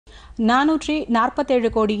447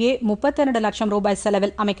 கோடியே 32 லட்சம் ரூபாய்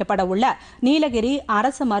செலவில் அமைக்கப்பட உள்ள நீலகிரி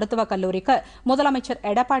அரசு மருத்துவக் கல்லூரிக்கு முதலமைச்சர்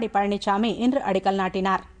எடப்பாடி பழனிசாமி இன்று அடிக்கல்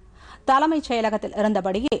நாட்டினார். தலைமைச் செயலகத்தில்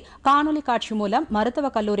இருந்தபடியே காணொலி காட்சி மூலம்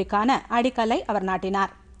மருத்துவக் கல்லூரிக்கான அடிக்கல்லை அவர்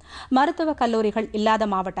நாட்டினார். மருத்துவக் கல்லூரிகள் இல்லாத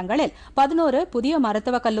மாவட்டங்களில் 11 புதிய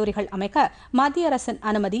மருத்துவக் கல்லூரிகள் அமைக்க மத்திய அரசின்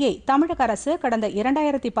அனுமதியை தமிழக அரசு கடந்த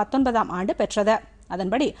 2019ஆம் ஆண்டு பெற்றது.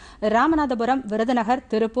 அதன்படி ராமநாதபுரம், விருதுநகர்,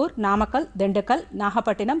 திருப்பூர், நாமக்கல், திண்டுக்கல்,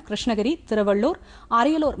 நாகப்பட்டினம், கிருஷ்ணகிரி, திருவள்ளூர்,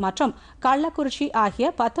 அரியலூர் மற்றும் கள்ளக்குறிச்சி ஆகிய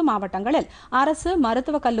 10 மாவட்டங்களில் அரசு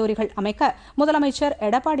மருத்துவக் கல்லூரிகள் அமைக்க முதலமைச்சர்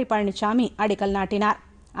எடப்பாடி பழனிசாமி அடிக்கல் நாட்டினார்.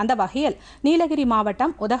 அந்த வகையில் நீலகிரி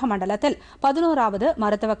மாவட்டம் உதகமண்டலத்தில் 11வது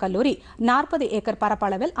மருத்துவக் கல்லூரி 40 ஏக்கர்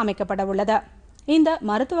பரப்பளவில் அமைக்கப்பட உள்ளது. இந்த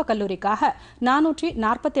மருத்துவக் கல்லூரிக்காக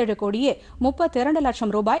 447 கோடியே 32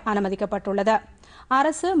 லட்சம் ரூபாய் அனுமதிக்கப்பட்டுள்ளது.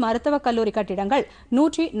 அரசு மருத்துவக் கல்லூரி கட்டிடங்கள்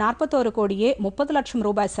 141 கோடியே 30 லட்சம்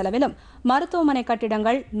ரூபாய் செலவிலும், மருத்துவமனை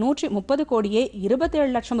கட்டிடங்கள் 130 கோடியே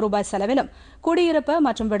 27 லட்சம் ரூபாய் செலவிலும், குடியிருப்பு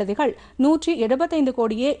மற்றும் விடுதிகள் 175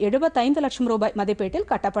 கோடியே 75 லட்சம் ரூபாய் மதிப்பீட்டில்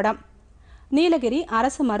கட்டப்படும். நீலகிரி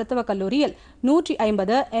அரசு மருத்துவக் கல்லூரியில்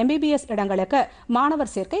 150 MBBS இடங்களுக்கு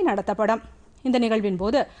மாணவர் சேர்க்கை நடத்தப்படும். இந்த நிகழ்வின்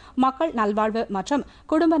போது மக்கள் நல்வாழ்வு மற்றும்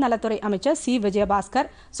குடும்ப நலத்துறை அமைச்சர் சி. விஜயபாஸ்கர்,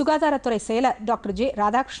 சுகாதாரத்துறை செயலர் டாக்டர் ஜே.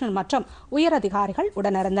 ராதாகிருஷ்ணன் மற்றும் உயரதிகாரிகள்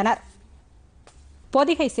உடனிருந்தனர்.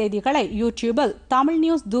 பொதிகை செய்திகளை யூடியூபில் தமிழ்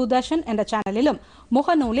நியூஸ் தூர்தர்ஷன் என்ற சேனலிலும்,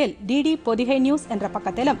 முகநூலில் டிடி பொதிகை நியூஸ் என்ற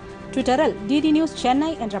பக்கத்திலும், ட்விட்டரில் டிடி நியூஸ்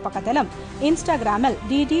சென்னை என்ற பக்கத்திலும், இன்ஸ்டாகிராமில்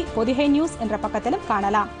டிடி பொதிகை நியூஸ் என்ற பக்கத்திலும்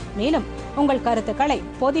காணலாம். மேலும் உங்கள் கருத்துக்களை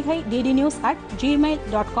பொதிகை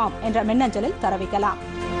DDnews@gmail.com என்ற மின்னஞ்சலில் தெரிவிக்கலாம்.